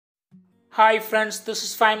Hi friends, this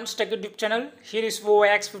is Fine's Tech YouTube channel. Here is Vivo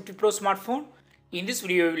X50 Pro smartphone. In this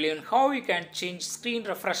video, we will learn how you can change screen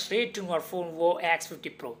refresh rate in your phone Vivo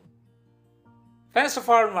X50 Pro. First of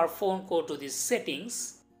all, in our phone, go to the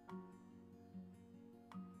settings.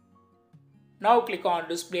 Now click on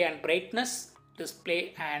display and brightness.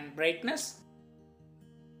 Display and brightness.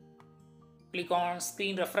 Click on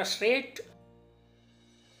screen refresh rate.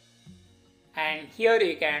 And here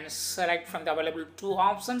you can select from the available two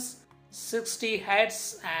options, 60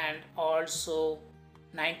 Hz and also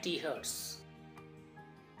 90 Hz.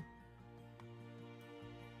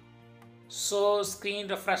 So screen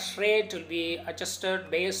refresh rate will be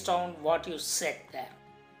adjusted based on what you set there.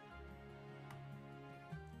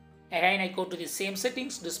 Again, I go to the same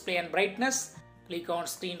settings, display and brightness. Click on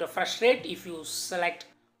screen refresh rate. If you select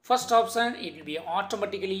first option, it will be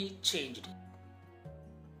automatically changed.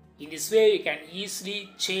 In this way, you can easily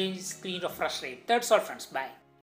change screen refresh rate. That's all friends. Bye.